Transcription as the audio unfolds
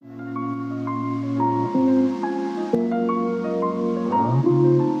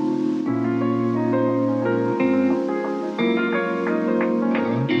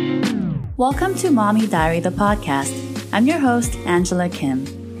Welcome to Mommy Diary, the podcast. I'm your host, Angela Kim.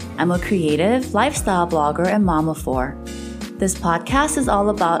 I'm a creative, lifestyle blogger and mom of four. This podcast is all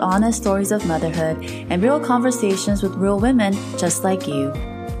about honest stories of motherhood and real conversations with real women just like you.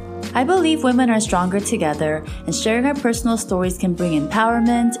 I believe women are stronger together, and sharing our personal stories can bring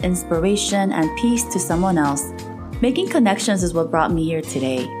empowerment, inspiration, and peace to someone else. Making connections is what brought me here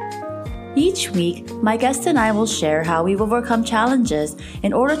today. Each week, my guest and I will share how we've overcome challenges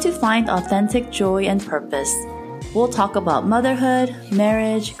in order to find authentic joy and purpose. We'll talk about motherhood,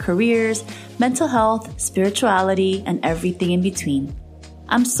 marriage, careers, mental health, spirituality, and everything in between.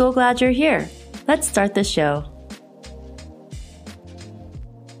 I'm so glad you're here. Let's start the show.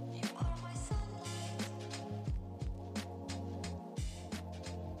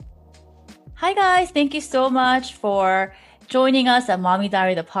 Hi guys, thank you so much for joining us at Mommy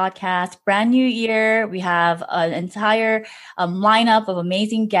Diary, the podcast. Brand new year. We have an entire lineup of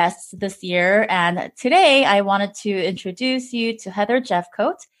amazing guests this year. And today I wanted to introduce you to Heather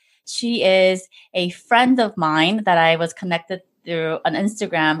Jeffcoat. She is a friend of mine that I was connected through an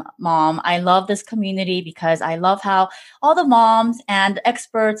Instagram mom. I love this community because I love how all the moms and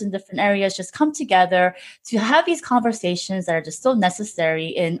experts in different areas just come together to have these conversations that are just so necessary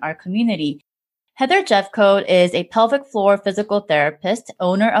in our community. Heather Jeffcoat is a pelvic floor physical therapist,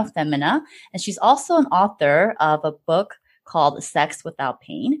 owner of Femina, and she's also an author of a book called Sex Without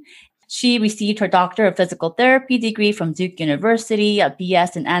Pain. She received her Doctor of Physical Therapy degree from Duke University, a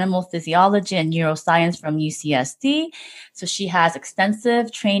BS in Animal Physiology and Neuroscience from UCSD. So she has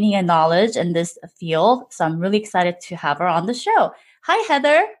extensive training and knowledge in this field. So I'm really excited to have her on the show. Hi,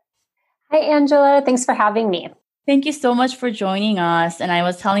 Heather. Hi, Angela. Thanks for having me. Thank you so much for joining us. And I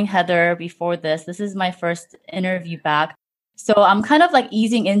was telling Heather before this is my first interview back. So I'm kind of like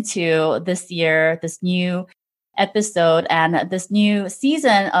easing into this year, this new episode and this new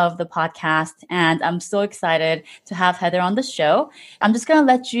season of the podcast. And I'm so excited to have Heather on the show. I'm just going to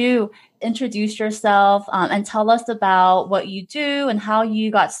let you introduce yourself and tell us about what you do and how you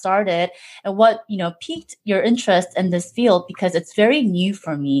got started and what, piqued your interest in this field, because it's very new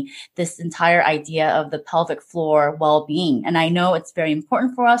for me, this entire idea of the pelvic floor well-being. And I know it's very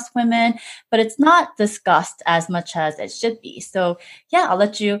important for us women, but it's not discussed as much as it should be. So yeah, I'll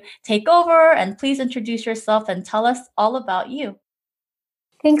let you take over and please introduce yourself and tell us all about you.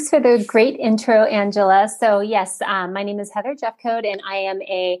 Thanks for the great intro, Angela. So yes, my name is Heather Jeffcoat, and I am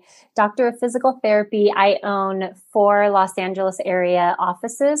a doctor of physical therapy. I own 4 Los Angeles area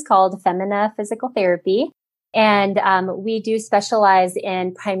offices called Femina Physical Therapy. And we do specialize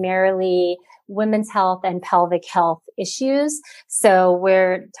in primarily women's health and pelvic health issues. So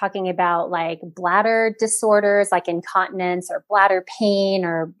we're talking about like bladder disorders like incontinence or bladder pain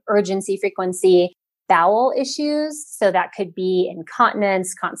or urgency frequency, bowel issues. So that could be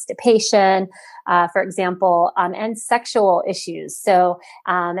incontinence, constipation, for example, and sexual issues. So,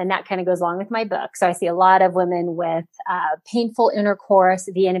 and that kind of goes along with my book. So I see a lot of women with painful intercourse,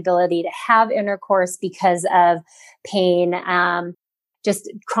 the inability to have intercourse because of pain,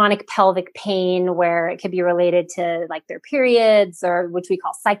 just chronic pelvic pain where it could be related to like their periods, or which we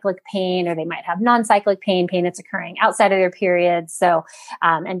call cyclic pain, or they might have non-cyclic pain that's occurring outside of their periods. So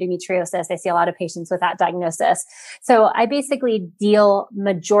endometriosis, I see a lot of patients with that diagnosis. So I basically deal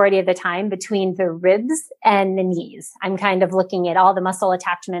majority of the time between the ribs and the knees. I'm kind of looking at all the muscle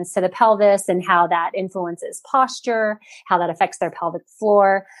attachments to the pelvis and how that influences posture, how that affects their pelvic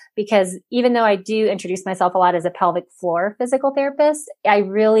floor. Because even though I do introduce myself a lot as a pelvic floor physical therapist, I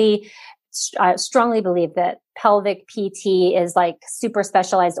really strongly believe that pelvic PT is like super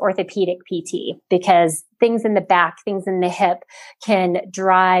specialized orthopedic PT, because things in the back, things in the hip can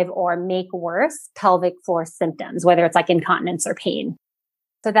drive or make worse pelvic floor symptoms, whether it's like incontinence or pain.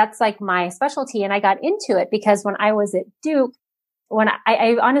 So that's like my specialty. And I got into it because when I was at Duke, when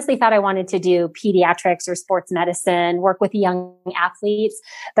I honestly thought I wanted to do pediatrics or sports medicine, work with young athletes,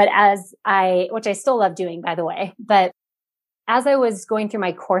 but which I still love doing, by the way, but as I was going through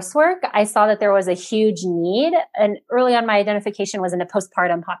my coursework, I saw that there was a huge need. And early on, my identification was in a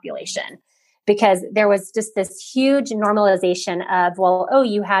postpartum population, because there was just this huge normalization of, well, oh,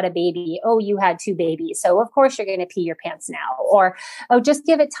 you had a baby. Oh, you had 2 babies. So of course you're going to pee your pants now. Or, oh, just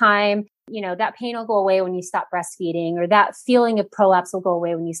give it time. That pain will go away when you stop breastfeeding, or that feeling of prolapse will go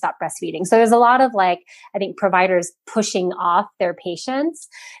away when you stop breastfeeding. So there's a lot of I think providers pushing off their patients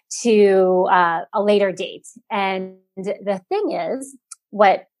to a later date. And the thing is,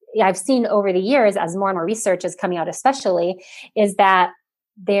 what I've seen over the years as more and more research is coming out, especially, is that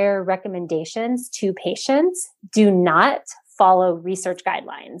their recommendations to patients do not follow research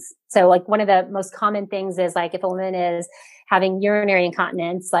guidelines. So like one of the most common things is like if a woman is having urinary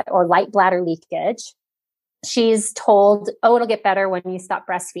incontinence or light bladder leakage, she's told, oh, it'll get better when you stop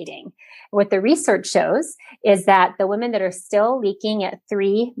breastfeeding. What the research shows is that the women that are still leaking at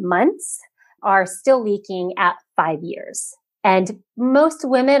 3 months are still leaking at 5 years. And most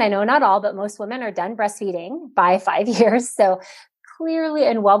women, I know not all, but most women are done breastfeeding by 5 years. So clearly,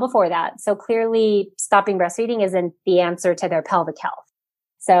 and well before that. So clearly stopping breastfeeding isn't the answer to their pelvic health.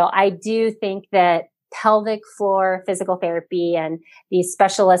 So I do think that pelvic floor physical therapy and these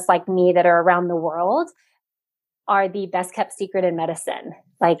specialists like me that are around the world are the best kept secret in medicine.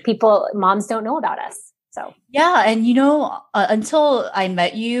 Like moms don't know about us. So yeah, and until I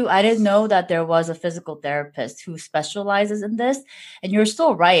met you, I didn't know that there was a physical therapist who specializes in this. And you're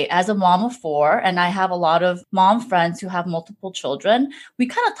so right. As a mom of 4, and I have a lot of mom friends who have multiple children, we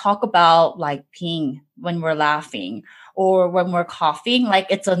kind of talk about like peeing when we're laughing or when we're coughing, like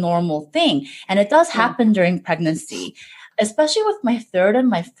it's a normal thing. And it does happen during pregnancy, especially with my 3rd and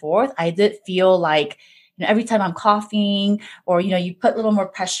my 4th. I did feel like every time I'm coughing or, you put a little more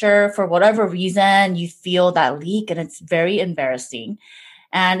pressure for whatever reason, you feel that leak and it's very embarrassing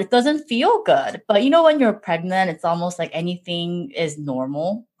and it doesn't feel good. But when you're pregnant, it's almost like anything is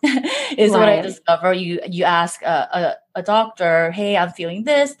normal is what I discover. You ask a doctor, hey, I'm feeling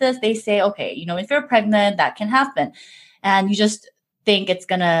this. They say, okay, if you're pregnant, that can happen. And you just think it's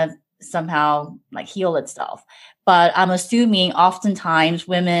going to somehow like heal itself. But I'm assuming oftentimes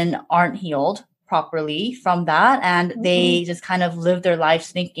women aren't healed properly from that. And they just kind of live their lives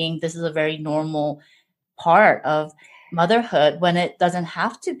thinking this is a very normal part of motherhood when it doesn't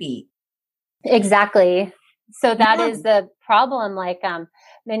have to be. Exactly. So that is the problem. Like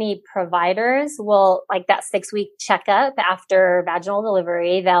many providers will like that 6-week checkup after vaginal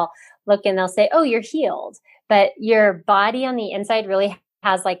delivery, they'll look and they'll say, oh, you're healed. But your body on the inside really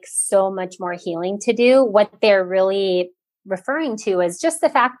has like so much more healing to do. What they're really referring to is just the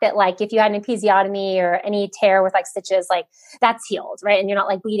fact that like if you had an episiotomy or any tear with like stitches, like that's healed, right? And you're not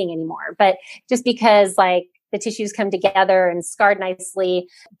like bleeding anymore. But just because like the tissues come together and scarred nicely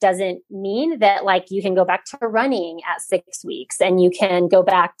doesn't mean that like you can go back to running at 6 weeks and you can go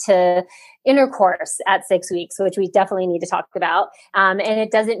back to intercourse at 6 weeks, which we definitely need to talk about. And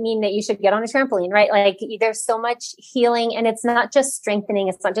it doesn't mean that you should get on a trampoline, right? Like there's so much healing and it's not just strengthening.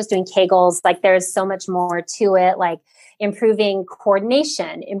 It's not just doing Kegels. Like there's so much more to it, like improving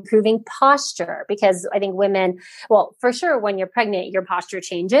coordination, improving posture, because I think women, well, for sure, when you're pregnant, your posture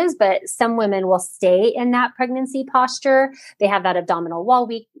changes, but some women will stay in that pregnancy posture. They have that abdominal wall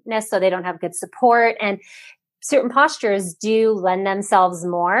weakness, so they don't have good support. And certain postures do lend themselves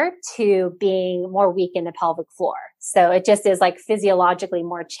more to being more weak in the pelvic floor. So it just is like physiologically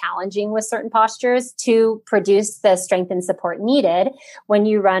more challenging with certain postures to produce the strength and support needed when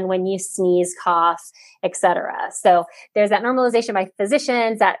you run, when you sneeze, cough, etc. So there's that normalization by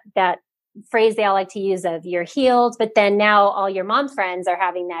physicians, that phrase they all like to use of you're healed, but then now all your mom friends are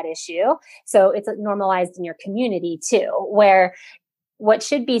having that issue. So it's normalized in your community too, where what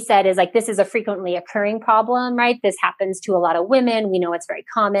should be said is like, this is a frequently occurring problem, right? This happens to a lot of women. We know it's very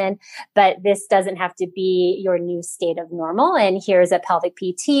common, but this doesn't have to be your new state of normal. And here's a pelvic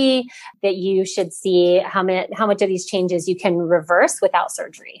PT that you should see how much of these changes you can reverse without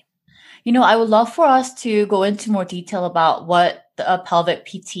surgery. I would love for us to go into more detail about what a pelvic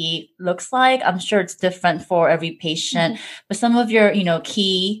PT looks like. I'm sure it's different for every patient, but some of your,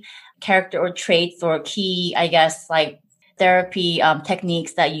 key character or traits or key, I guess, like therapy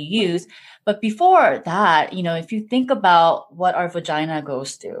techniques that you use. But before that, if you think about what our vagina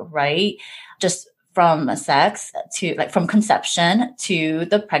goes through, right? Just from sex to like from conception to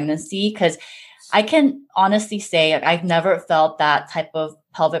the pregnancy, because I can honestly say I've never felt that type of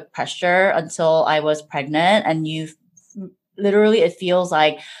pelvic pressure until I was pregnant. And literally, it feels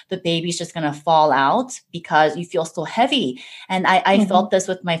like the baby's just going to fall out because you feel so heavy. And I felt this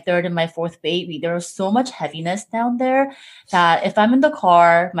with my 3rd and my 4th baby. There was so much heaviness down there that if I'm in the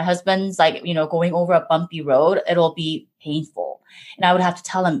car, my husband's like, going over a bumpy road, it'll be painful. And I would have to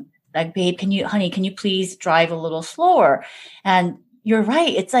tell him like, babe, can you please drive a little slower? And you're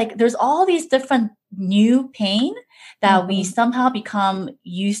right. It's like there's all these different new pain that we somehow become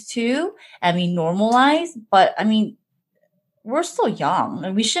used to and we normalize. But I mean, we're still young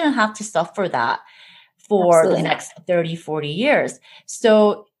and we shouldn't have to suffer that for the next 30, 40 years.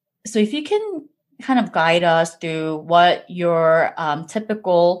 So if you can kind of guide us through what your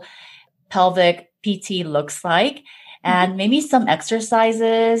typical pelvic PT looks like and maybe some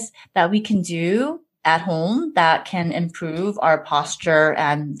exercises that we can do at home that can improve our posture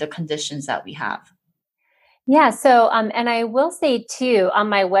and the conditions that we have. Yeah. So, and I will say too, on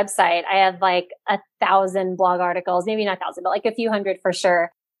my website, I have like 1,000 blog articles, maybe not 1,000, but like a few hundred for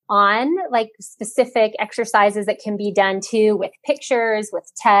sure, on like specific exercises that can be done too with pictures, with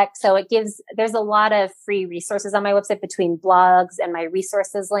text. So there's a lot of free resources on my website between blogs and my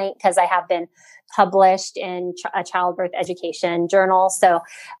resources link, because I have been published in a childbirth education journal. So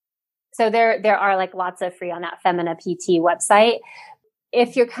there are like lots of free on that Femina PT website.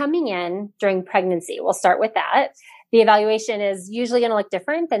 If you're coming in during pregnancy, we'll start with that. The evaluation is usually going to look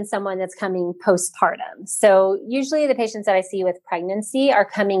different than someone that's coming postpartum. So usually the patients that I see with pregnancy are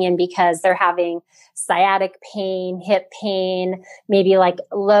coming in because they're having sciatic pain, hip pain, maybe like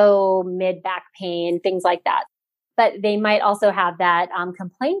low mid back pain, things like that. But they might also have that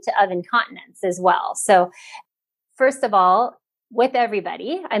complaint of incontinence as well. So first of all, with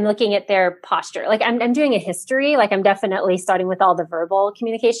everybody, I'm looking at their posture. Like I'm doing a history, like I'm definitely starting with all the verbal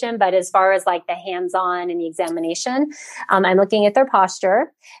communication, but as far as like the hands-on and the examination, I'm looking at their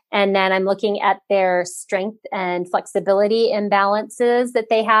posture, and then I'm looking at their strength and flexibility imbalances that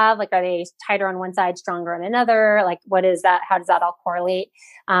they have. Like, are they tighter on one side, stronger on another? Like, what is that? How does that all correlate?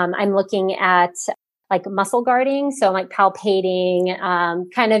 I'm looking at like muscle guarding. So I'm like palpating,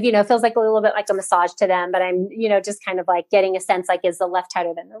 kind of, feels like a little bit like a massage to them, but I'm, just kind of like getting a sense, like, is the left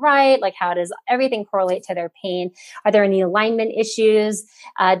tighter than the right? Like, how does everything correlate to their pain? Are there any alignment issues?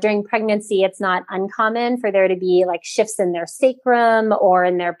 During pregnancy, it's not uncommon for there to be like shifts in their sacrum or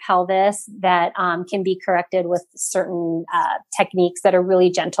in their pelvis that can be corrected with certain techniques that are really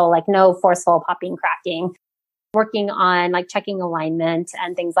gentle, like no forceful popping, cracking, working on like checking alignment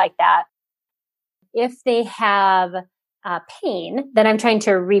and things like that. If they have pain, then I'm trying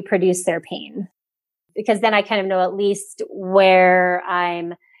to reproduce their pain, because then I kind of know at least where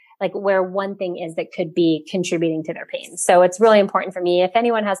one thing is that could be contributing to their pain. So it's really important for me. If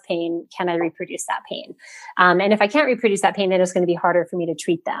anyone has pain, can I reproduce that pain? And if I can't reproduce that pain, then it's going to be harder for me to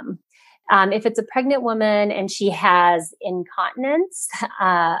treat them. If it's a pregnant woman and she has incontinence,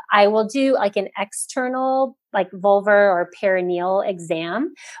 I will do like an external, like vulvar or perineal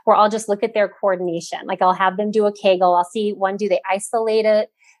exam, where I'll just look at their coordination. Like, I'll have them do a Kegel. I'll see, do they isolate it?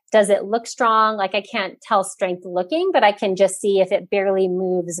 Does it look strong? Like, I can't tell strength looking, but I can just see if it barely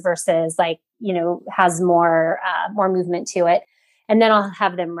moves versus like, has more movement to it. And then I'll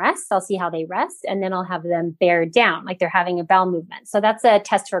have them rest. I'll see how they rest. And then I'll have them bear down, like they're having a bowel movement. So that's a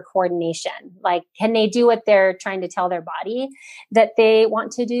test for coordination. Like, can they do what they're trying to tell their body that they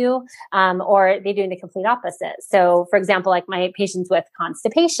want to do? Or are they doing the complete opposite? So for example, like my patients with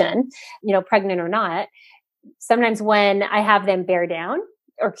constipation, pregnant or not, sometimes when I have them bear down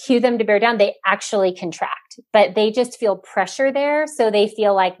or cue them to bear down, they actually contract, but they just feel pressure there. So they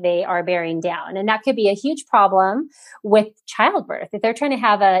feel like they are bearing down. And that could be a huge problem with childbirth. If they're trying to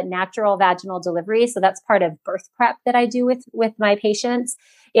have a natural vaginal delivery, so that's part of birth prep that I do with my patients,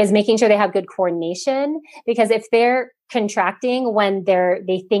 is making sure they have good coordination. Because if they're contracting when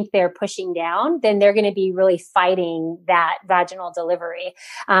they think they're pushing down, then they're going to be really fighting that vaginal delivery.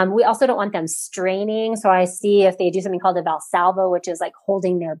 We also don't want them straining. So I see if they do something called a Valsalva, which is like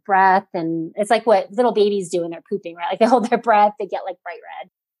holding their breath. And it's like what little babies do when they're pooping, right? Like they hold their breath, they get like bright red.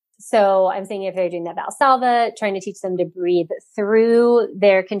 So I'm saying if they're doing that Valsalva, trying to teach them to breathe through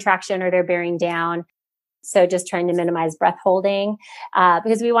their contraction or their bearing down. So just trying to minimize breath holding,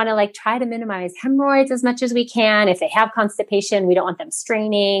 because we want to like try to minimize hemorrhoids as much as we can. If they have constipation, we don't want them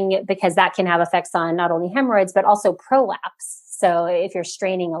straining, because that can have effects on not only hemorrhoids, but also prolapse. So if you're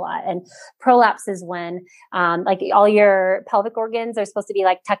straining a lot, and prolapse is when like all your pelvic organs are supposed to be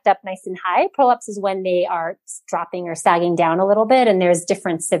like tucked up nice and high. Prolapse is when they are dropping or sagging down a little bit. And there's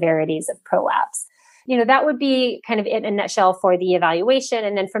different severities of prolapse. That would be kind of it in a nutshell for the evaluation.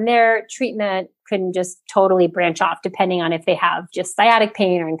 And then from there, treatment can just totally branch off depending on if they have just sciatic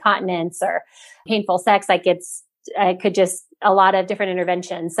pain or incontinence or painful sex. Like it could just a lot of different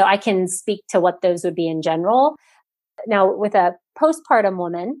interventions. So I can speak to what those would be in general. Now, with a postpartum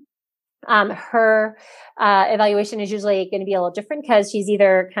woman, her evaluation is usually going to be a little different, because she's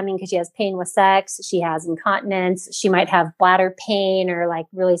either coming because she has pain with sex, she has incontinence, she might have bladder pain or like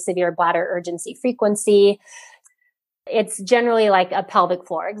really severe bladder urgency frequency. It's generally like a pelvic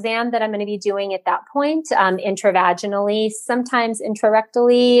floor exam that I'm going to be doing at that point, intravaginally, sometimes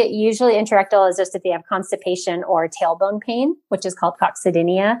intrarectally. Usually intrarectal is just if they have constipation or tailbone pain, which is called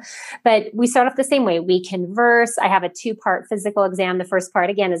coccydynia. But we start off the same way. We converse. I have a 2-part physical exam. The first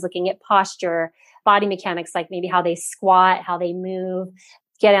part, again, is looking at posture, body mechanics, like maybe how they squat, how they move,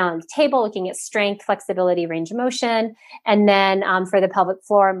 get on the table, looking at strength, flexibility, range of motion. And then for the pelvic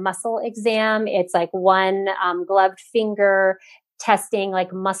floor muscle exam, it's like one gloved finger testing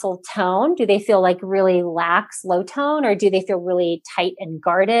like muscle tone. Do they feel like really lax, low tone, or do they feel really tight and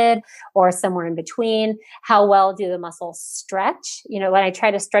guarded, or somewhere in between? How well do the muscles stretch? When I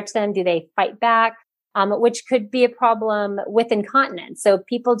try to stretch them, do they fight back? Which could be a problem with incontinence. So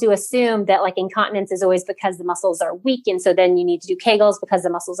people do assume that like incontinence is always because the muscles are weak. And so then you need to do Kegels because the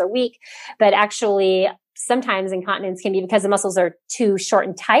muscles are weak. But actually, sometimes incontinence can be because the muscles are too short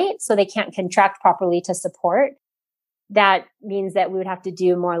and tight, so they can't contract properly to support. That means that we would have to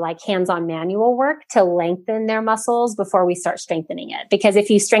do more like hands-on manual work to lengthen their muscles before we start strengthening it. Because if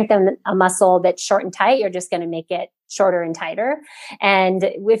you strengthen a muscle that's short and tight, you're just going to make it shorter and tighter. And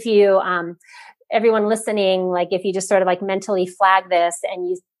if you, everyone listening, like if you just sort of like mentally flag this and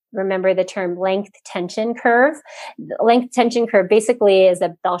you remember the term length tension curve. The length tension curve basically is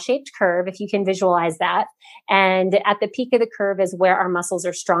a bell-shaped curve, if you can visualize that. And at the peak of the curve is where our muscles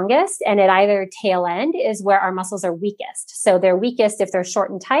are strongest. And at either tail end is where our muscles are weakest. So they're weakest if they're short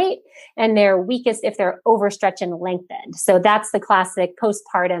and tight, and they're weakest if they're overstretched and lengthened. So that's the classic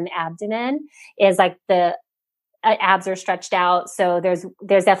postpartum abdomen, is like the abs are stretched out. So there's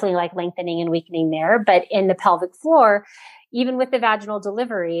definitely like lengthening and weakening there. But in the pelvic floor, even with the vaginal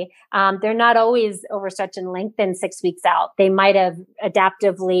delivery, they're not always overstretched and lengthened 6 weeks out. They might have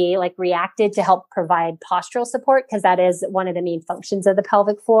adaptively like reacted to help provide postural support, because that is one of the main functions of the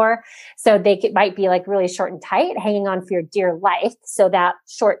pelvic floor. So might be like really short and tight, hanging on for your dear life. So that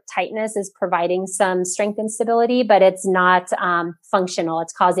short tightness is providing some strength and stability, but it's not functional.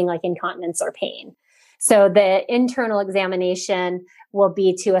 It's causing like incontinence or pain. So the internal examination will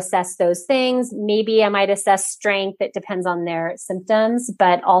be to assess those things. Maybe I might assess strength. It depends on their symptoms,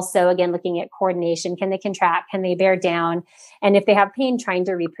 but also again, looking at coordination. Can they contract? Can they bear down? And if they have pain, trying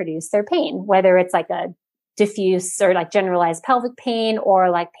to reproduce their pain, whether it's like a diffuse or like generalized pelvic pain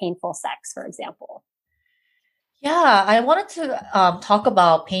or like painful sex, for example. Yeah, I wanted to talk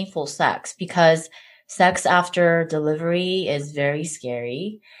about painful sex, because sex after delivery is very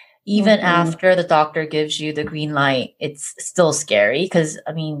scary. Even after the doctor gives you the green light, it's still scary because,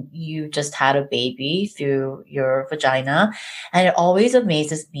 I mean, you just had a baby through your vagina. And it always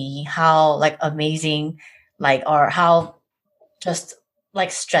amazes me how like amazing, like, or how just like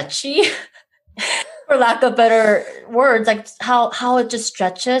stretchy, for lack of better words, like how it just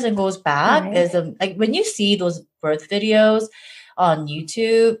stretches and goes back is like when you see those birth videos on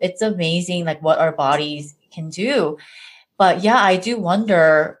YouTube, it's amazing like what our bodies can do. But yeah, I do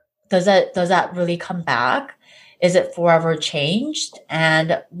wonder, does that really come back? Is it forever changed?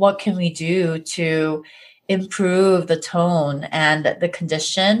 And what can we do to improve the tone and the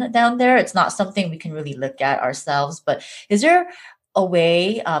condition down there? It's not something we can really look at ourselves, but is there a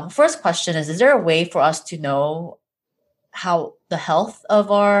way, first question is there a way for us to know how the health of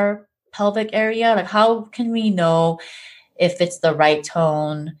our pelvic area, like how can we know if it's the right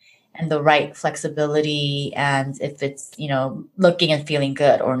tone and the right flexibility, and if it's, looking and feeling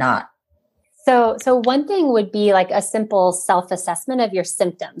good or not? So one thing would be like a simple self-assessment of your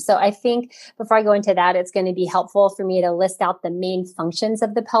symptoms. So I think before I go into that, it's going to be helpful for me to list out the main functions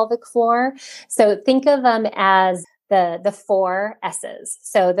of the pelvic floor. So think of them as the 4 S's.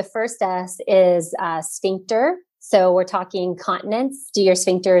 So the first S is sphincter. So we're talking continence. Do your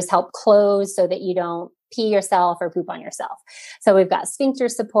sphincters help close so that you don't pee yourself or poop on yourself? So we've got sphincter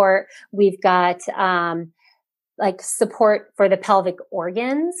support. We've got like support for the pelvic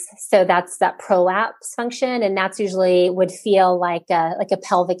organs. So that's that prolapse function. And that's usually would feel like a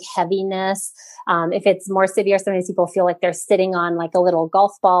pelvic heaviness. If it's more severe, sometimes people feel like they're sitting on like a little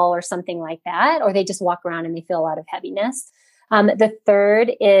golf ball or something like that, or they just walk around and they feel a lot of heaviness. The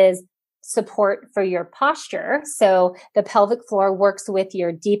third is support for your posture. So the pelvic floor works with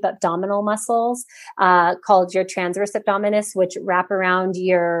your deep abdominal muscles, called your transverse abdominis, which wrap around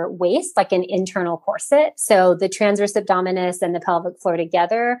your waist like an internal corset. So the transverse abdominis and the pelvic floor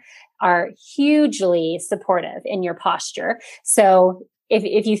together are hugely supportive in your posture. So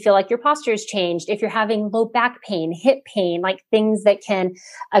if you feel like your posture has changed, if you're having low back pain, hip pain, like things that can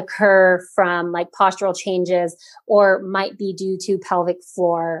occur from like postural changes or might be due to pelvic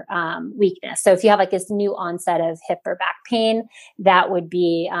floor weakness. So if you have like this new onset of hip or back pain, that would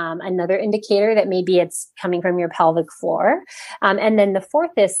be another indicator that maybe it's coming from your pelvic floor. And then the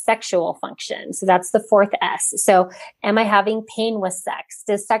fourth is sexual function. So that's the fourth S. So am I having pain with sex?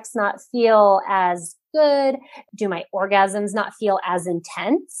 Does sex not feel as good? Do my orgasms not feel as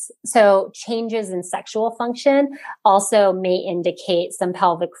intense? So changes in sexual function also may indicate some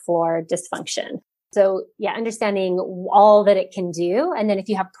pelvic floor dysfunction. So yeah, understanding all that it can do. And then if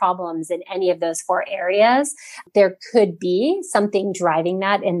you have problems in any of those 4 areas, there could be something driving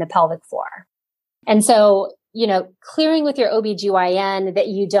that in the pelvic floor. And so clearing with your OBGYN that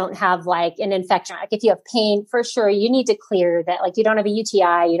you don't have like an infection. Like if you have pain, for sure, you need to clear that, like you don't have a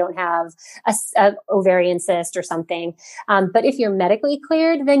UTI, you don't have a ovarian cyst or something. But if you're medically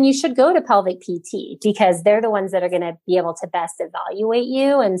cleared, then you should go to pelvic PT because they're the ones that are going to be able to best evaluate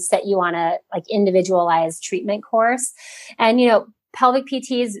you and set you on a like individualized treatment course. And, pelvic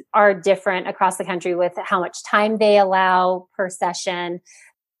PTs are different across the country with how much time they allow per session,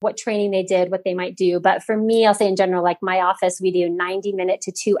 what training they did, what they might do. But for me, I'll say in general, like my office, we do 90-minute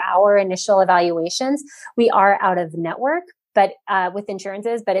to 2-hour initial evaluations. We are out of network, but with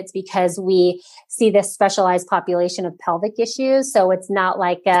insurances, but it's because we see this specialized population of pelvic issues. So it's not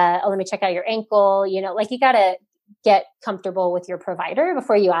like, let me check out your ankle, like you got to get comfortable with your provider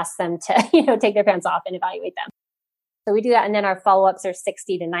before you ask them to, take their pants off and evaluate them. So we do that. And then our follow-ups are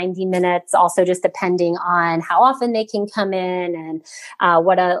 60 to 90 minutes, also just depending on how often they can come in and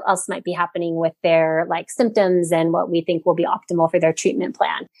what else might be happening with their like symptoms and what we think will be optimal for their treatment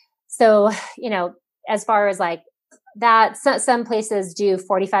plan. So, as far as like that, some places do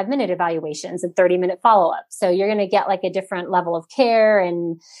 45-minute evaluations and 30-minute follow-ups. So you're going to get like a different level of care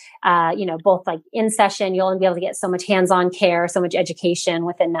and, both like in session, you'll only be able to get so much hands-on care, so much education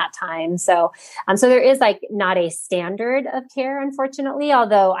within that time. So there is like not a standard of care, unfortunately,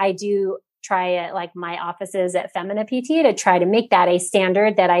 although I do try at like my offices at Femina PT to try to make that a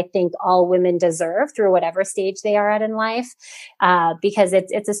standard that I think all women deserve through whatever stage they are at in life, because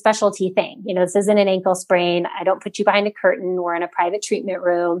it's a specialty thing. This isn't an ankle sprain. I don't put you behind a curtain. We're in a private treatment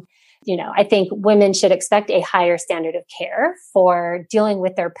room. I think women should expect a higher standard of care for dealing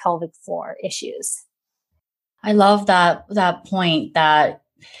with their pelvic floor issues. I love that point that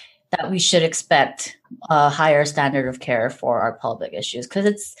we should expect a higher standard of care for our pelvic issues, because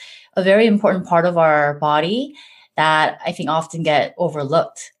it's a very important part of our body that I think often get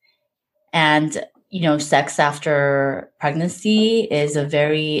overlooked. And, sex after pregnancy is a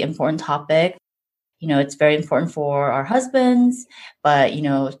very important topic. It's very important for our husbands, but,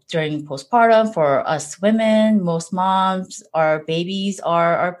 during postpartum for us women, most moms, our babies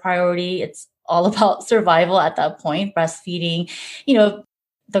are our priority. It's all about survival at that point, breastfeeding,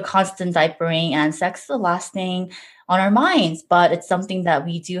 the constant diapering, and sex is the last thing on our minds, but it's something that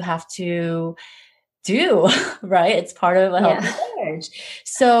we do have to do, right? It's part of a healthy marriage.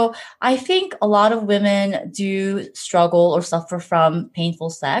 So I think a lot of women do struggle or suffer from painful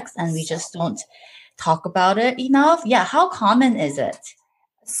sex, and we just don't talk about it enough. Yeah. How common is it?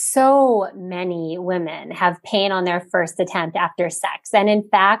 So many women have pain on their first attempt after sex. And in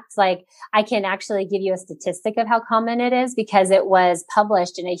fact, like I can actually give you a statistic of how common it is because it was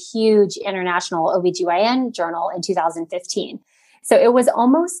published in a huge international OBGYN journal in 2015. So it was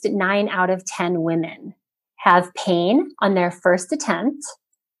almost 9 out of 10 women have pain on their first attempt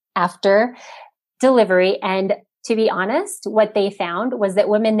after delivery. And to be honest, what they found was that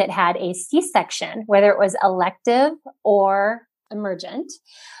women that had a C-section, whether it was elective or emergent,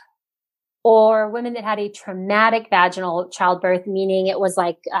 or women that had a traumatic vaginal childbirth, meaning it was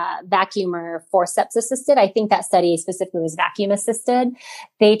like vacuum or forceps assisted. I think that study specifically was vacuum assisted.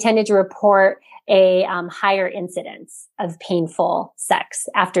 They tended to report a higher incidence of painful sex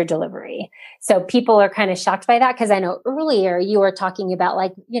after delivery. So people are kind of shocked by that because I know earlier you were talking about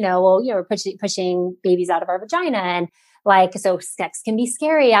like, we're pushing babies out of our vagina and like, so sex can be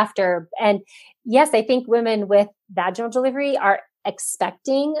scary after. And yes, I think women with vaginal delivery are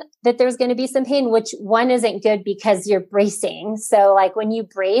expecting that there's going to be some pain, which one isn't good because you're bracing. So like when you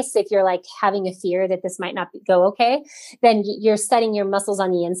brace, if you're like having a fear that this might not go okay, then you're setting your muscles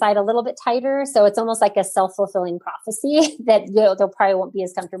on the inside a little bit tighter. So it's almost like a self-fulfilling prophecy that they'll probably won't be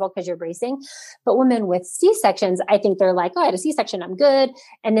as comfortable because you're bracing. But women with C-sections, I think they're like, oh, I had a C-section, I'm good.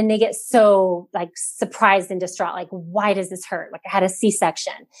 And then they get so like surprised and distraught. Like, why does this hurt? Like I had a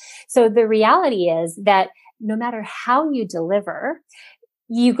C-section. So the reality is that no matter how you deliver,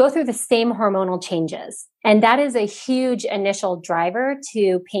 you go through the same hormonal changes. And that is a huge initial driver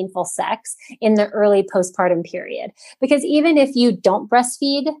to painful sex in the early postpartum period. Because even if you don't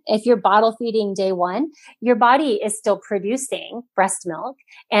breastfeed, if you're bottle feeding day one, your body is still producing breast milk.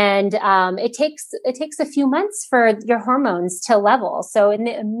 And it takes a few months for your hormones to level. So in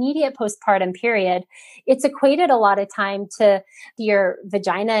the immediate postpartum period, it's equated a lot of time to your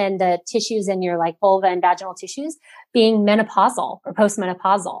vagina and the tissues in your like vulva and vaginal tissues being menopausal or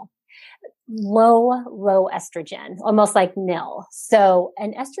postmenopausal. Low estrogen, almost like nil. So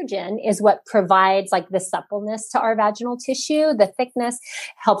an estrogen is what provides like the suppleness to our vaginal tissue. The thickness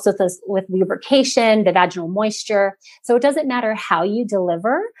helps with lubrication, the vaginal moisture. So it doesn't matter how you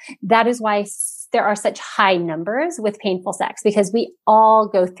deliver. That is why there are such high numbers with painful sex, because we all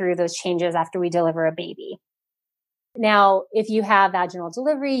go through those changes after we deliver a baby. Now, if you have vaginal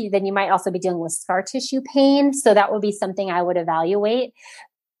delivery, then you might also be dealing with scar tissue pain. So that would be something I would evaluate.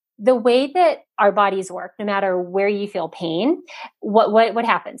 The way that our bodies work, no matter where you feel pain, what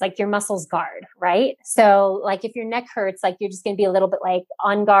happens? Like your muscles guard, right? So like if your neck hurts, like you're just going to be a little bit like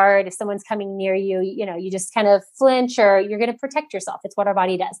on guard. If someone's coming near you, you just kind of flinch or you're going to protect yourself. It's what our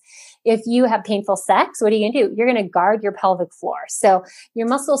body does. If you have painful sex, what are you going to do? You're going to guard your pelvic floor. So your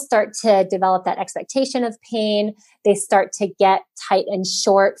muscles start to develop that expectation of pain. They start to get tight and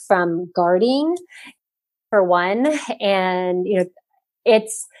short from guarding, for one. And,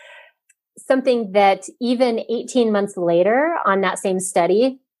 it's something that even 18 months later on that same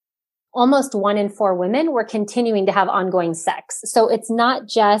study, almost 1 in 4 women were continuing to have ongoing sex. So it's not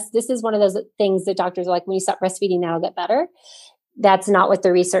just, this is one of those things that doctors are like, when you stop breastfeeding, that'll get better. That's not what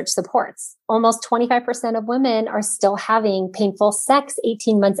the research supports. Almost 25% of women are still having painful sex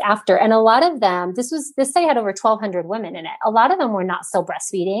 18 months after. And a lot of them, this study had over 1,200 women in it. A lot of them were not still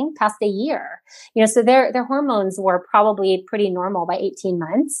breastfeeding past a year. So their hormones were probably pretty normal by 18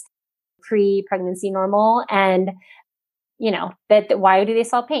 months, pre-pregnancy normal. And that why do they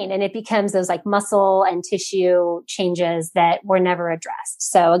still have pain? And it becomes those like muscle and tissue changes that were never addressed.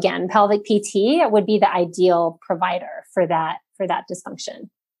 So again, pelvic PT would be the ideal provider for that dysfunction.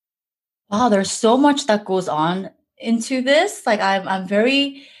 Wow, there's so much that goes on into this. Like I'm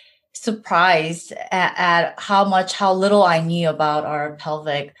very surprised at how little I knew about our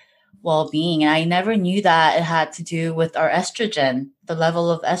pelvic well-being. And I never knew that it had to do with our estrogen, the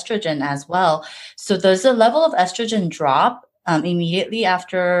level of estrogen as well. So does the level of estrogen drop immediately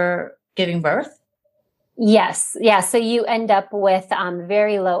after giving birth? Yes. Yeah. So you end up with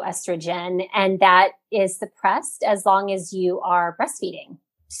very low estrogen, and that is suppressed as long as you are breastfeeding.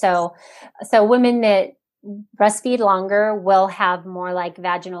 So women that breastfeed longer will have more like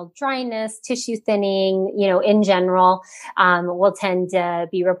vaginal dryness, tissue thinning, in general, will tend to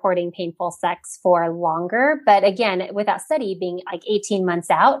be reporting painful sex for longer. But again, with that study being like 18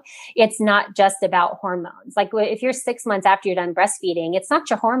 months out, it's not just about hormones. Like if you're 6 months after you're done breastfeeding, it's not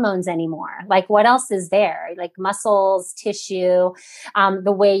your hormones anymore. Like what else is there? Like muscles, tissue,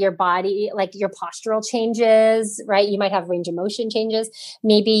 the way your body, like your postural changes, right? You might have range of motion changes.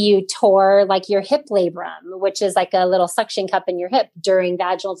 Maybe you tore like your hip labrum, which is like a little suction cup in your hip during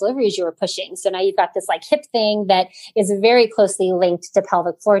vaginal delivery as you were pushing. So now you've got this like hip thing that is very closely linked to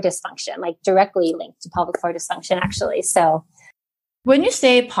pelvic floor dysfunction, like directly linked to pelvic floor dysfunction, actually. So when you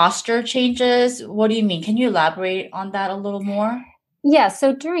say posture changes, what do you mean? Can you elaborate on that a little more? Yeah.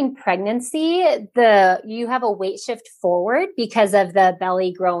 So during pregnancy, you have a weight shift forward because of the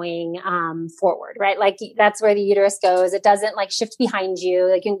belly growing forward, right? Like that's where the uterus goes. It doesn't like shift behind you.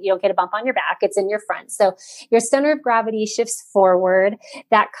 Like you don't get a bump on your back. It's in your front. So your center of gravity shifts forward.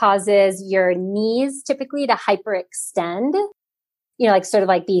 That causes your knees typically to hyperextend, like sort of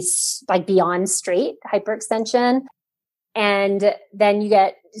like be like beyond straight hyperextension. And then you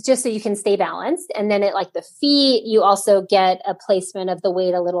get, just so you can stay balanced. And then at like the feet, you also get a placement of the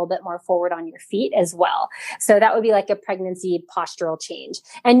weight a little bit more forward on your feet as well. So that would be like a pregnancy postural change.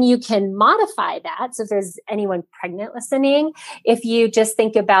 And you can modify that. So if there's anyone pregnant listening, if you just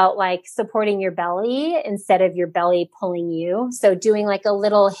think about like supporting your belly instead of your belly pulling you. So doing like a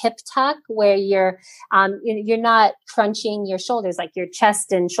little hip tuck where you're not crunching your shoulders, like your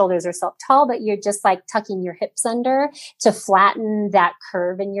chest and shoulders are so tall, but you're just like tucking your hips under to flatten that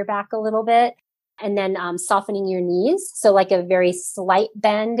curve in your back a little bit. And then softening your knees. So like a very slight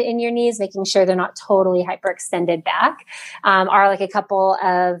bend in your knees, making sure they're not totally hyperextended back, are like a couple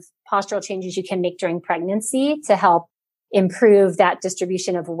of postural changes you can make during pregnancy to help improve that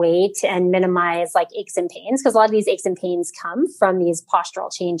distribution of weight and minimize like aches and pains, because a lot of these aches and pains come from these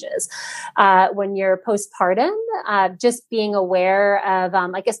postural changes. When you're postpartum, just being aware of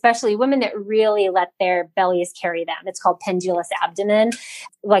like especially women that really let their bellies carry them. It's called pendulous abdomen.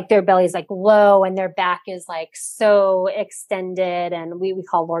 Like their belly is like low and their back is like so extended, and we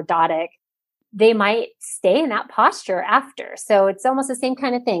call lordotic. They might stay in that posture after. So it's almost the same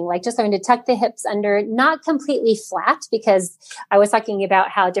kind of thing, like just learn to tuck the hips under, not completely flat, because I was talking about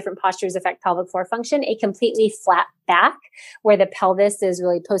how different postures affect pelvic floor function. A completely flat back where the pelvis is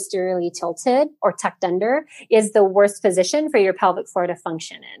really posteriorly tilted or tucked under is the worst position for your pelvic floor to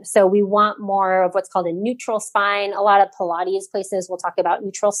function in. So we want more of what's called a neutral spine. A lot of Pilates places will talk about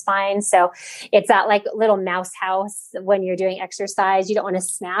neutral spine. So it's that like little mouse house when you're doing exercise. You don't want to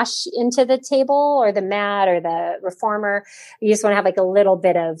smash into the table or the mat or the reformer. You just want to have like a little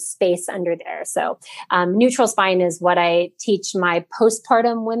bit of space under there. So neutral spine is what I teach my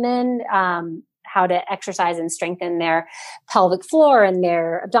postpartum women how to exercise and strengthen their pelvic floor and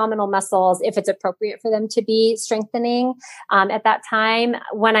their abdominal muscles, if it's appropriate for them to be strengthening at that time.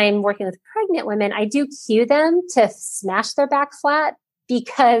 When I'm working with pregnant women, I do cue them to smash their back flat,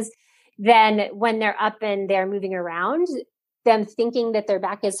 because then when they're up and they're moving around, them thinking that their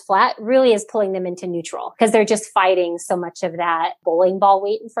back is flat really is pulling them into neutral, because they're just fighting so much of that bowling ball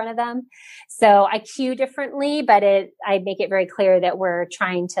weight in front of them. So I cue differently, but I make it very clear that we're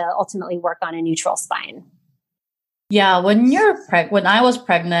trying to ultimately work on a neutral spine. Yeah, when I was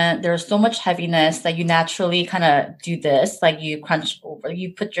pregnant, there's so much heaviness that you naturally kind of do this, like you crunch over,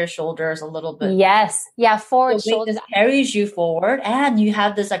 you put your shoulders a little bit. Yes. Yeah. Forward shoulders. Just carries you forward, and you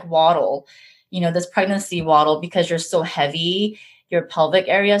have this like waddle, this pregnancy waddle, because you're so heavy. Your pelvic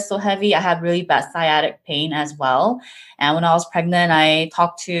area is so heavy. I had really bad sciatic pain as well. And when I was pregnant, I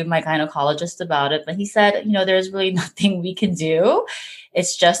talked to my gynecologist about it, but he said, there's really nothing we can do.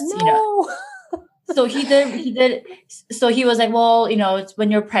 It's just, So he did. So he was like, well, it's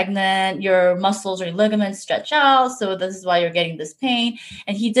when you're pregnant, your muscles or your ligaments stretch out. So this is why you're getting this pain.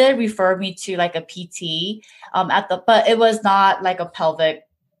 And he did refer me to like a PT but it was not like a pelvic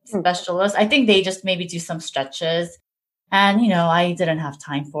specialist. I think they just maybe do some stretches. And, I didn't have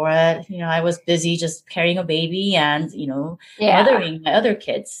time for it. I was busy just carrying a baby and, mothering my other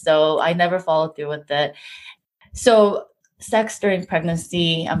kids. So I never followed through with it. So sex during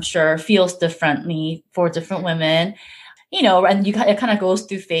pregnancy, I'm sure, feels differently for different women, and it kind of goes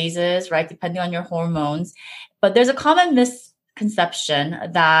through phases, right? Depending on your hormones. But there's a common misconception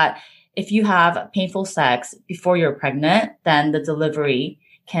that if you have painful sex before you're pregnant, then the delivery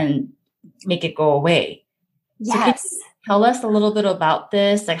can make it go away. Yes. So can you tell us a little bit about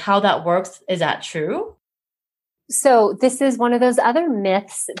this, like how that works? Is that true? So this is one of those other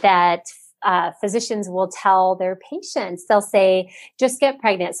myths that physicians will tell their patients. They'll say, just get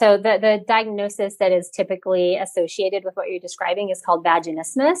pregnant. So the diagnosis that is typically associated with what you're describing is called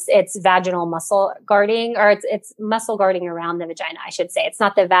vaginismus. It's vaginal muscle guarding, or it's muscle guarding around the vagina, I should say. It's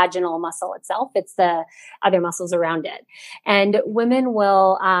not the vaginal muscle itself. It's the other muscles around it. And women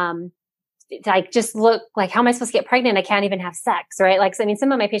will, just look like, how am I supposed to get pregnant? I can't even have sex, right? Like, so,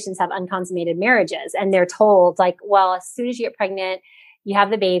 some of my patients have unconsummated marriages, and they're told like, well, as soon as you get pregnant, you have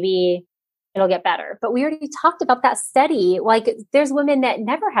the baby, it'll get better. But we already talked about that study. Like, there's women that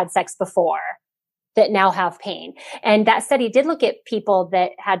never had sex before that now have pain. And that study did look at people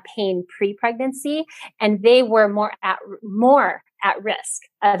that had pain pre-pregnancy, and they were more at risk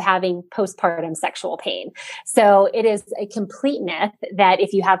of having postpartum sexual pain. So it is a complete myth that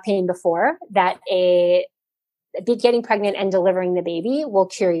if you have pain before, that getting pregnant and delivering the baby will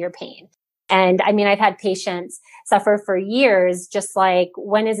cure your pain. And I've had patients suffer for years, just like,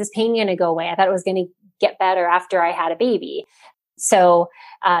 when is this pain going to go away? I thought it was going to get better after I had a baby. So,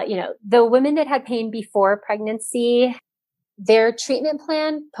 the women that had pain before pregnancy, their treatment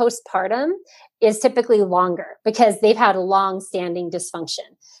plan postpartum is typically longer because they've had a long-standing dysfunction.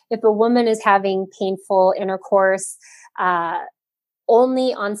 If a woman is having painful intercourse,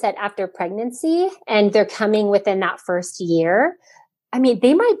 only onset after pregnancy, and they're coming within that first year,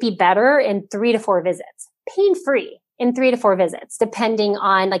 they might be better in 3 to 4 visits, pain-free in 3 to 4 visits, depending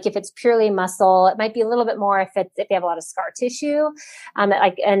on, like, if it's purely muscle. It might be a little bit more if they have a lot of scar tissue.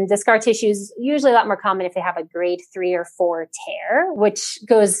 And the scar tissue is usually a lot more common if they have a grade 3 or 4 tear, which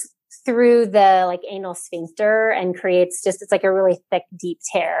goes through the anal sphincter and creates it's like a really thick, deep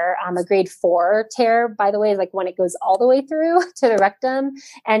tear. A grade 4 tear, by the way, is like when it goes all the way through to the rectum.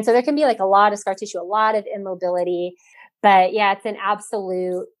 And so there can be a lot of scar tissue, a lot of immobility. But yeah, it's an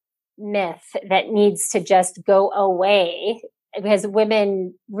absolute myth that needs to just go away, because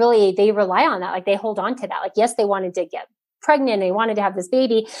women really, they rely on that. They hold on to that. Yes, they wanted to get pregnant, they wanted to have this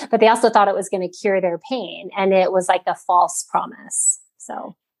baby, but they also thought it was going to cure their pain. And it was like a false promise.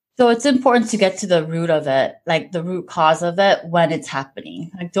 So it's important to get to the root of it, the root cause of it when it's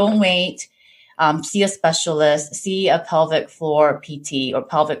happening. Don't wait. See a specialist, see a pelvic floor PT or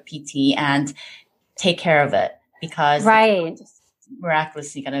pelvic PT, and take care of it, because it's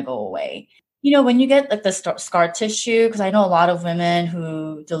miraculously going to go away. When you get the scar tissue, because I know a lot of women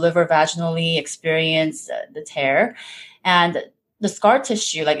who deliver vaginally experience the tear, and the scar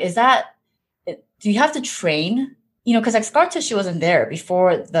tissue, do you have to train? Because scar tissue wasn't there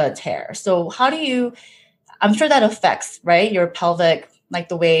before the tear. So how do you, I'm sure that affects, right, your pelvic,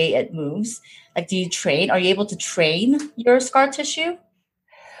 the way it moves. Do you train? Are you able to train your scar tissue?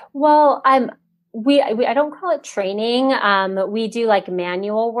 Well, I don't call it training. We do like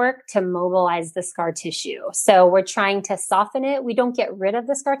manual work to mobilize the scar tissue. So we're trying to soften it. We don't get rid of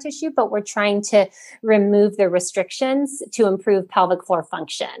the scar tissue, but we're trying to remove the restrictions to improve pelvic floor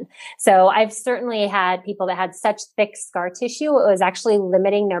function. So I've certainly had people that had such thick scar tissue, it was actually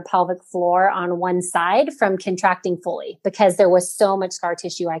limiting their pelvic floor on one side from contracting fully because there was so much scar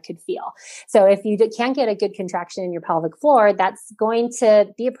tissue I could feel. So if you can't get a good contraction in your pelvic floor, that's going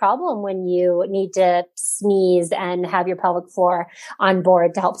to be a problem when you need to sneeze and have your pelvic floor on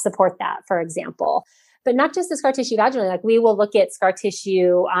board to help support that, for example. But not just the scar tissue vaginally, like we will look at scar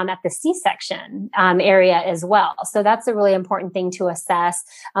tissue at the C-section area as well. So that's a really important thing to assess.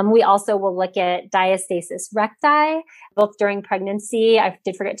 We also will look at diastasis recti, both during pregnancy. I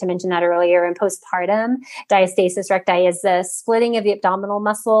did forget to mention that earlier, and postpartum. Diastasis recti is the splitting of the abdominal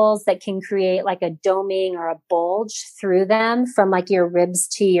muscles that can create like a doming or a bulge through them from like your ribs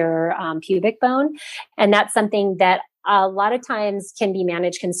to your pubic bone. And that's something that a lot of times can be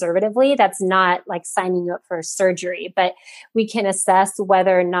managed conservatively. That's not like signing you up for surgery, but we can assess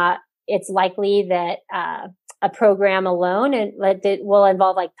whether or not it's likely that a program alone and it will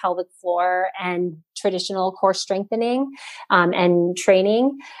involve like pelvic floor and traditional core strengthening and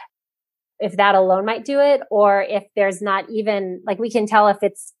training. If that alone might do it, or if there's not even like, we can tell if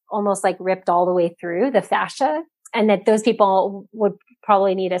it's almost like ripped all the way through the fascia, and that those people would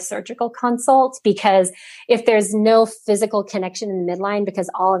probably need a surgical consult, because if there's no physical connection in the midline because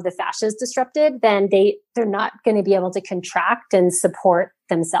all of the fascia is disrupted, then they're not going to be able to contract and support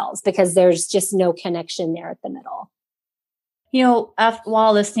themselves because there's just no connection there at the middle. You know,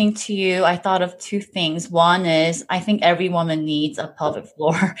 while listening to you, I thought of two things. One is I think every woman needs a pelvic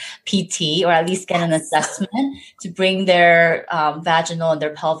floor PT, or at least get an assessment to bring their vaginal and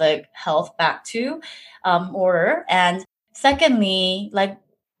their pelvic health back to order. And secondly, like,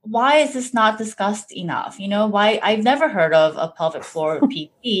 why is this not discussed enough? You know, why I've never heard of a pelvic floor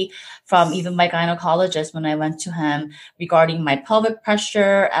PT from even my gynecologist when I went to him regarding my pelvic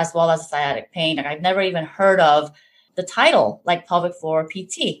pressure as well as sciatic pain. Like, I've never even heard of the title, like pelvic floor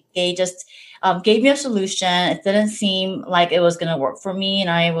PT. They just gave me a solution. It didn't seem like it was going to work for me. And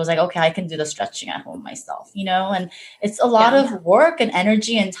I was like, okay, I can do the stretching at home myself, you know, and it's a lot of work and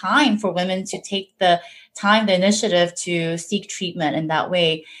energy and time for women to take the time, the initiative to seek treatment in that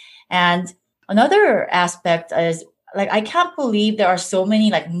way. And another aspect is, like, I can't believe there are so many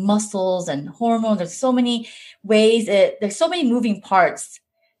like muscles and hormones. There's so many ways there's so many moving parts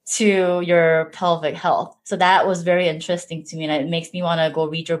to your pelvic health. So that was very interesting to me. And it makes me want to go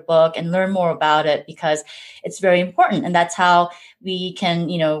read your book and learn more about it, because it's very important. And that's how we can,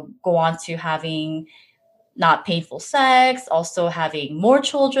 you know, go on to having not painful sex, also having more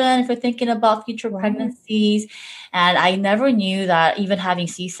children if you're thinking about future pregnancies. And I never knew that even having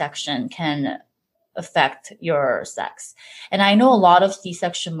C-section can affect your sex. And I know a lot of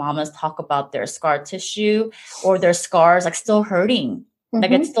C-section mamas talk about their scar tissue or their scars like still hurting.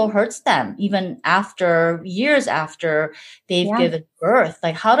 Like, it still hurts them even years after they've given birth.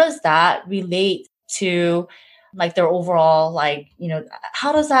 Like, how does that relate to like their overall, like, you know,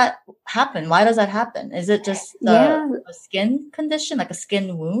 how does that happen? Why does that happen? Is it just a skin condition, like a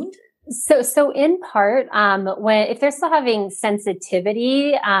skin wound? So in part, if they're still having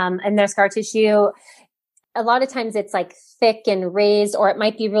sensitivity in their scar tissue, a lot of times it's like thick and raised, or it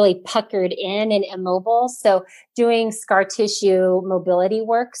might be really puckered in and immobile. So doing scar tissue mobility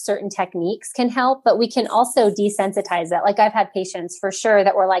work, certain techniques can help, but we can also desensitize it. Like, I've had patients for sure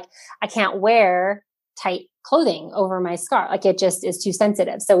that were like, I can't wear tight clothing over my scar. Like, it just is too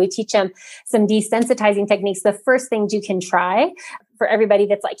sensitive. So we teach them some desensitizing techniques. The first things you can try for everybody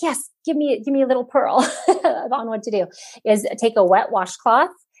that's like, yes, give me a little pearl on what to do, is take a wet washcloth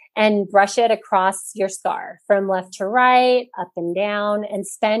and brush it across your scar from left to right, up and down, and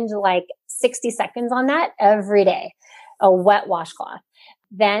spend like 60 seconds on that every day, a wet washcloth.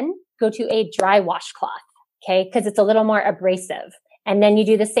 Then go to a dry washcloth, okay? Because it's a little more abrasive. And then you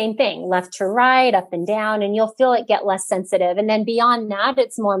do the same thing, left to right, up and down, and you'll feel it get less sensitive. And then beyond that,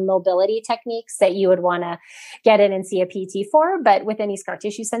 it's more mobility techniques that you would want to get in and see a PT for. But with any scar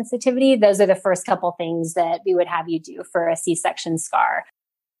tissue sensitivity, those are the first couple things that we would have you do for a C-section scar.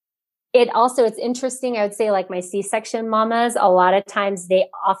 It's interesting. I would say, like, my C-section mamas, a lot of times they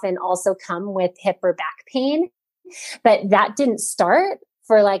often also come with hip or back pain, but that didn't start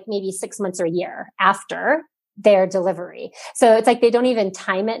for like maybe 6 months or a year after their delivery. So it's like they don't even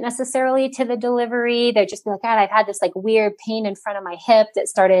time it necessarily to the delivery. They're just like, God, I've had this like weird pain in front of my hip that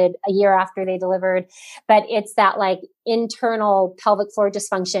started a year after they delivered. But it's that like internal pelvic floor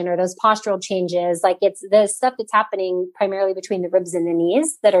dysfunction or those postural changes. Like it's the stuff that's happening primarily between the ribs and the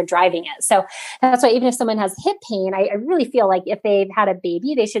knees that are driving it. So that's why even if someone has hip pain, I really feel like if they've had a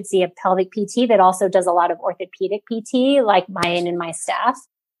baby, they should see a pelvic PT that also does a lot of orthopedic PT, like mine and my staff.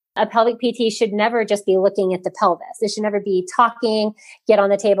 A pelvic PT should never just be looking at the pelvis. It should never be talking, get on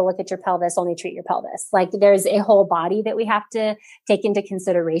the table, look at your pelvis, only treat your pelvis. Like there's a whole body that we have to take into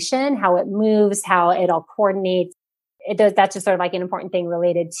consideration, how it moves, how it all coordinates. It does. That's just sort of like an important thing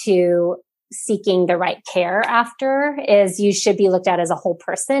related to seeking the right care after is you should be looked at as a whole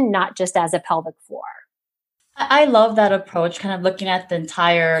person, not just as a pelvic floor. I love that approach, kind of looking at the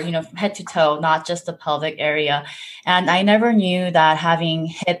entire, from head to toe, not just the pelvic area. And I never knew that having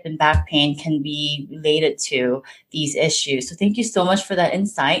hip and back pain can be related to these issues. So thank you so much for that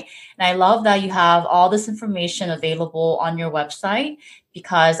insight. And I love that you have all this information available on your website,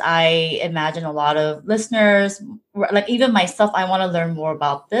 because I imagine a lot of listeners, like even myself, I want to learn more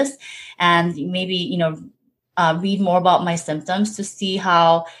about this and maybe, read more about my symptoms to see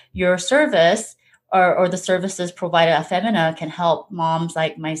how your service or the services provided at Femina can help moms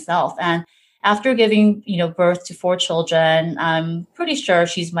like myself. And after giving, birth to 4 children, I'm pretty sure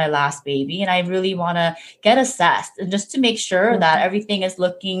she's my last baby. And I really want to get assessed and just to make sure that everything is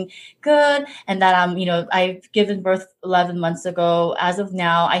looking good and that I've given birth 11 months ago. As of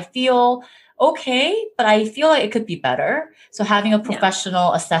now, I feel okay, but I feel like it could be better. So having a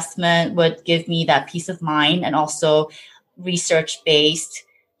professional assessment would give me that peace of mind, and also research-based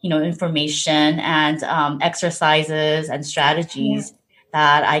information and exercises and strategies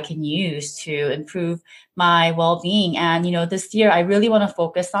that I can use to improve my well-being. And, this year I really want to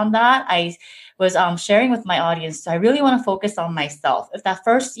focus on that. I was sharing with my audience, so I really want to focus on myself. If that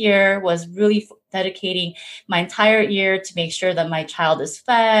first year was really dedicating my entire year to make sure that my child is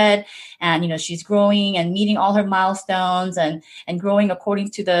fed and, she's growing and meeting all her milestones and growing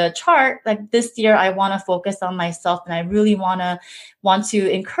according to the chart, like this year, I want to focus on myself. And I really want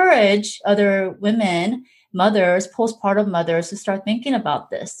to encourage other women, mothers, postpartum mothers, to start thinking about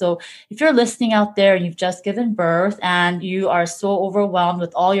this. So if you're listening out there and you've just given birth and you are so overwhelmed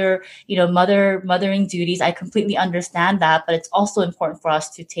with all your, mothering duties, I completely understand that. But it's also important for us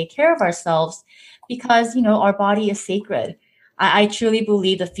to take care of ourselves because, our body is sacred. I truly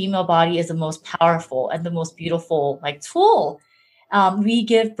believe the female body is the most powerful and the most beautiful tool. We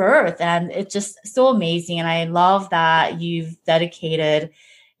give birth, and it's just so amazing. And I love that you've dedicated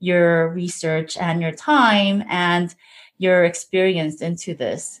your research and your time and your experience into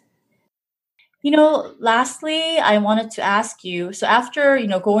this. Lastly, I wanted to ask you, so after,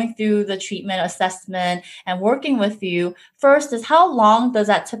 going through the treatment assessment and working with you, first is how long does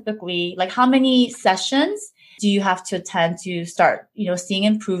that typically, how many sessions do you have to attend to start, seeing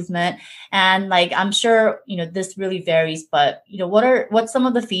improvement? And I'm sure, this really varies, but, what's some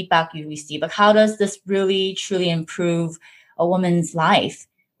of the feedback you receive? How does this really truly improve a woman's life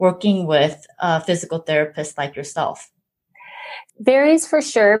working with a physical therapist like yourself? Varies for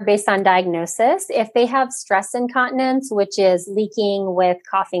sure based on diagnosis. If they have stress incontinence, which is leaking with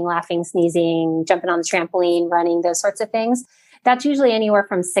coughing, laughing, sneezing, jumping on the trampoline, running, those sorts of things, that's usually anywhere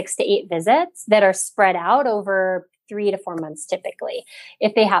from 6 to 8 visits that are spread out over 3 to 4 months typically.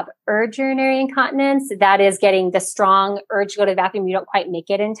 If they have urge urinary incontinence, that is getting the strong urge to go to the bathroom, you don't quite make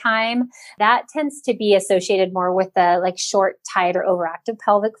it in time. That tends to be associated more with the short, tight, or overactive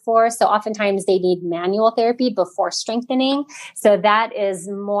pelvic floor. So oftentimes they need manual therapy before strengthening. So that is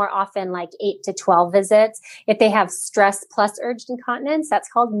more often 8 to 12 visits. If they have stress plus urge incontinence, that's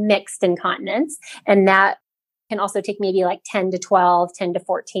called mixed incontinence. And that can also take maybe 10 to 12, 10 to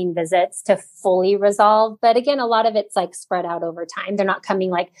 14 visits to fully resolve. But again, a lot of it's spread out over time. They're not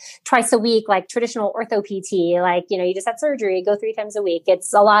coming twice a week, like traditional ortho PT, you just had surgery, go 3 times a week.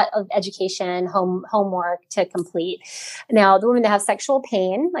 It's a lot of education, homework to complete. Now, the women that have sexual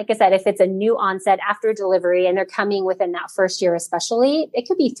pain, like I said, if it's a new onset after delivery and they're coming within that first year, especially, it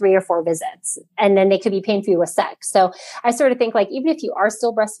could be 3 or 4 visits, and then they could be pain-free with sex. So I sort of think even if you are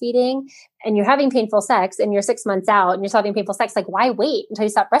still breastfeeding and you're having painful sex and you're 6 months out and you're still having painful sex, why wait until you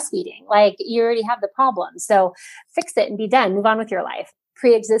stop breastfeeding? You already have the problem. So fix it and be done. Move on with your life.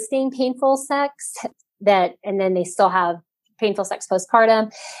 Pre-existing painful sex and then they still have painful sex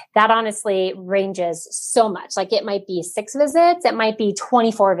postpartum, that honestly ranges so much. Like it might be 6 visits, it might be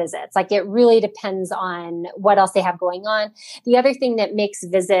 24 visits. Like it really depends on what else they have going on. The other thing that makes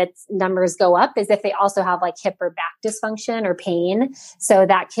visits numbers go up is if they also have like hip or back dysfunction or pain. So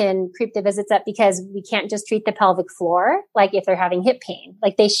that can creep the visits up because we can't just treat the pelvic floor. Like if they're having hip pain,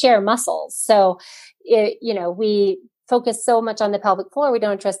 like they share muscles. So, we focus so much on the pelvic floor, we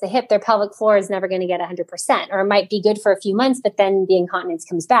don't address the hip, their pelvic floor is never going to get 100%, or it might be good for a few months, but then the incontinence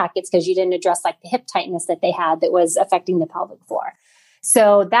comes back. It's because you didn't address like the hip tightness that they had that was affecting the pelvic floor.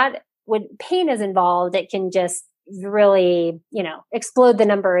 So that when pain is involved, it can just really, explode the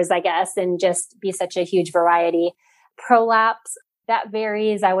numbers, I guess, and just be such a huge variety. Prolapse, that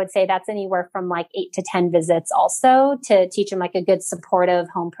varies. I would say that's anywhere from like 8 to 10 visits also to teach them like a good supportive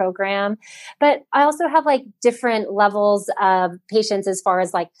home program. But I also have like different levels of patients as far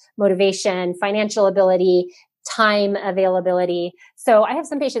as like motivation, financial ability, time availability. So I have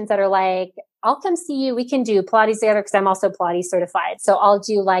some patients that are like, I'll come see you. We can do Pilates together because I'm also Pilates certified. So I'll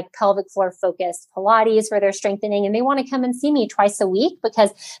do like pelvic floor focused Pilates for their strengthening. And they want to come and see me twice a week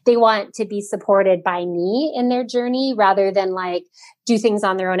because they want to be supported by me in their journey rather than like do things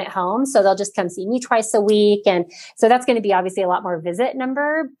on their own at home. So they'll just come see me twice a week. And so that's going to be obviously a lot more visit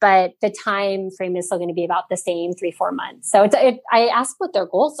number, but the time frame is still going to be about the same 3-4 months. So I ask what their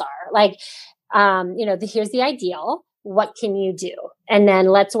goals are. Like, here's the ideal. What can you do? And then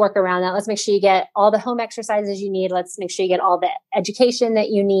let's work around that. Let's make sure you get all the home exercises you need. Let's make sure you get all the education that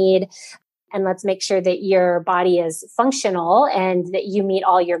you need. And let's make sure that your body is functional and that you meet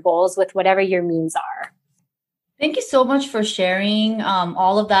all your goals with whatever your means are. Thank you so much for sharing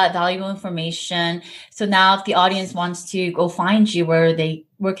all of that valuable information. So now if the audience wants to go find you, where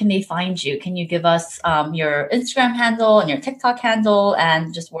can they find you? Can you give us your Instagram handle and your TikTok handle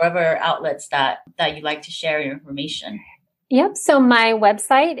and just wherever outlets that you like to share your information? Yep. So my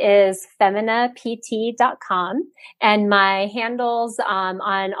website is feminapt.com and my handles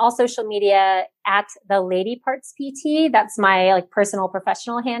on all social media at the Lady Parts PT. That's my like personal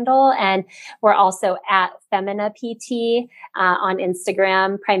professional handle. And we're also at Femina PT on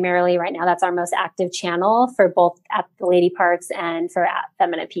Instagram primarily right now. That's our most active channel for both at the Lady Parts and for at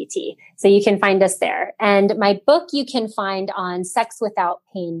Femina PT. So you can find us there. And my book you can find on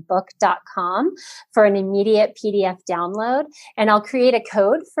sexwithoutpainbook.com for an immediate PDF download. And I'll create a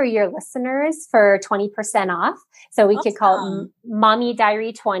code for your listeners for 20% off. So we could call it Mommy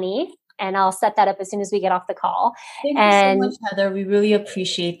Diary 20. And I'll set that up as soon as we get off the call. Thank you so much, Heather. We really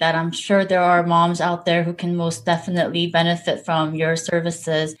appreciate that. I'm sure there are moms out there who can most definitely benefit from your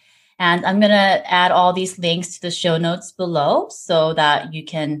services. And I'm going to add all these links to the show notes below so that you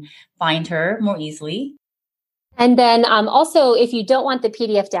can find her more easily. And then also, if you don't want the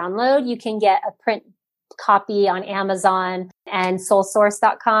PDF download, you can get a print copy on Amazon and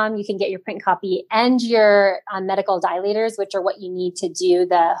soulsource.com. You can get your print copy and your medical dilators, which are what you need to do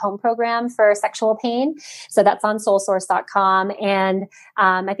the home program for sexual pain. So that's on soulsource.com. And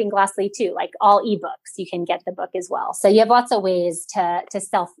I think lastly too, like all ebooks, you can get the book as well. So you have lots of ways to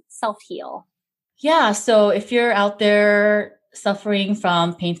self-heal. Yeah. So if you're out there suffering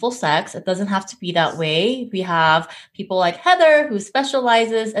from painful sex, it doesn't have to be that way. We have people like Heather who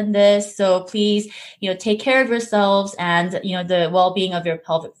specializes in this. So please, take care of yourselves and, the well-being of your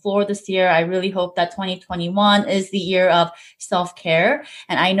pelvic floor this year. I really hope that 2021 is the year of self-care.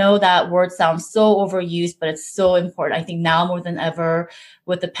 And I know that word sounds so overused, but it's so important. I think now more than ever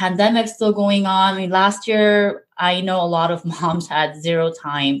with the pandemic still going on. I mean, last year, I know a lot of moms had zero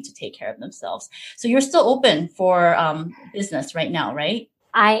time to take care of themselves. So you're still open for business right now, right?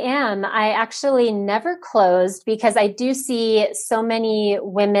 I am. I actually never closed because I do see so many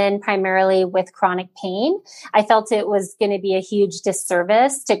women primarily with chronic pain. I felt it was going to be a huge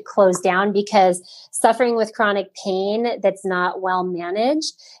disservice to close down because suffering with chronic pain that's not well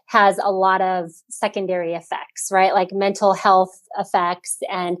managed has a lot of secondary effects, right? Like mental health effects,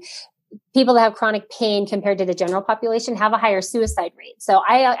 and people that have chronic pain compared to the general population have a higher suicide rate. So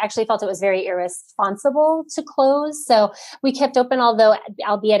I actually felt it was very irresponsible to close. So we kept open,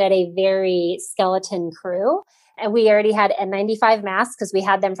 albeit at a very skeleton crew. And we already had N95 masks because we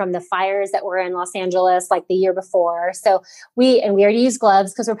had them from the fires that were in Los Angeles like the year before. So we already used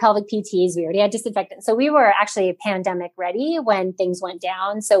gloves because we're pelvic PTs. We already had disinfectant. So we were actually pandemic ready when things went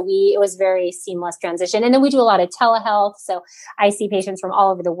down. So it was very seamless transition. And then we do a lot of telehealth. So I see patients from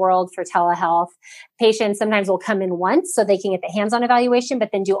all over the world for telehealth. Patients sometimes will come in once so they can get the hands-on evaluation, but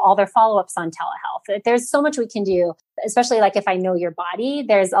then do all their follow-ups on telehealth. There's so much we can do, especially like if I know your body,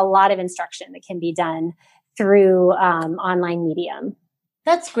 there's a lot of instruction that can be done through online medium.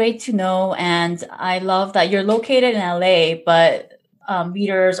 That's great to know. And I love that you're located in LA, but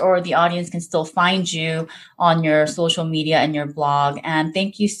readers or the audience can still find you on your social media and your blog. And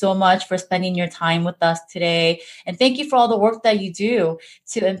thank you so much for spending your time with us today. And thank you for all the work that you do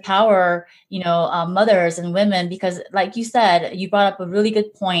to empower, mothers and women, because like you said, you brought up a really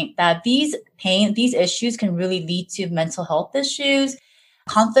good point that these issues can really lead to mental health issues,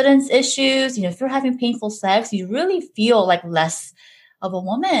 confidence issues. If you're having painful sex, you really feel like less of a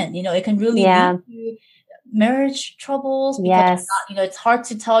woman. It can really Yeah. lead to marriage troubles because Yes. it's hard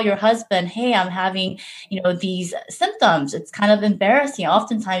to tell your husband, hey, I'm having, these symptoms. It's kind of embarrassing.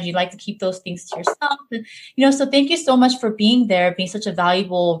 Oftentimes you like to keep those things to yourself. And, so thank you so much for being there, being such a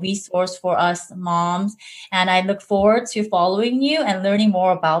valuable resource for us moms. And I look forward to following you and learning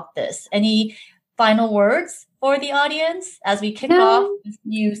more about this. Any final words for the audience as we kick off this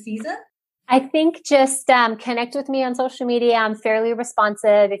new season? I think just connect with me on social media. I'm fairly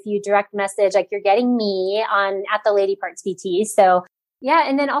responsive. If you direct message, like you're getting me on at the Lady Parts PT. So yeah.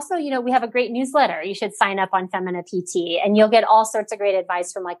 And then also, we have a great newsletter. You should sign up on Femina PT and you'll get all sorts of great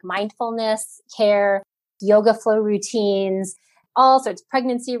advice from like mindfulness care, yoga flow routines, all sorts of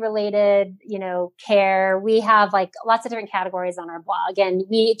pregnancy related, care. We have like lots of different categories on our blog and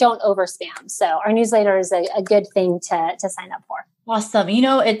we don't overspam. So our newsletter is a good thing to sign up for. Awesome.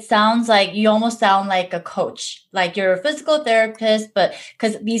 It sounds like you almost sound like a coach, like you're a physical therapist, but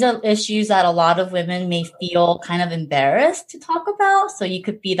because these are issues that a lot of women may feel kind of embarrassed to talk about. So you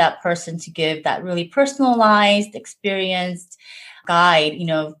could be that person to give that really personalized, experienced guide.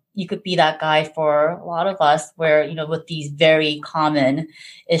 You could be that guide for a lot of us where, with these very common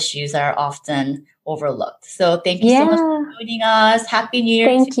issues that are often overlooked. So thank you so much for joining us. Happy New Year.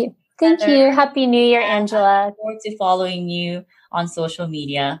 Thank you. Thank you. Happy New Year, Angela. I look forward to following you on social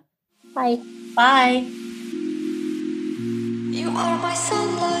media. Bye. Bye. You are my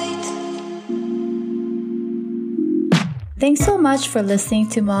sunlight. Thanks so much for listening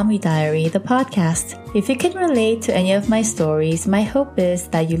to Mommy Diary, the podcast. If you can relate to any of my stories, my hope is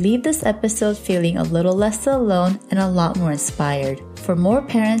that you leave this episode feeling a little less alone and a lot more inspired. For more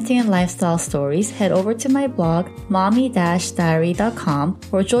parenting and lifestyle stories, head over to my blog, mommy-diary.com,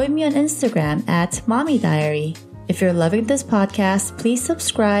 or join me on Instagram at mommydiary. If you're loving this podcast, please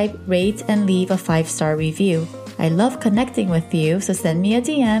subscribe, rate, and leave a 5-star review. I love connecting with you, so send me a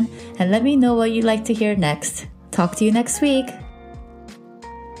DM and let me know what you'd like to hear next. Talk to you next week.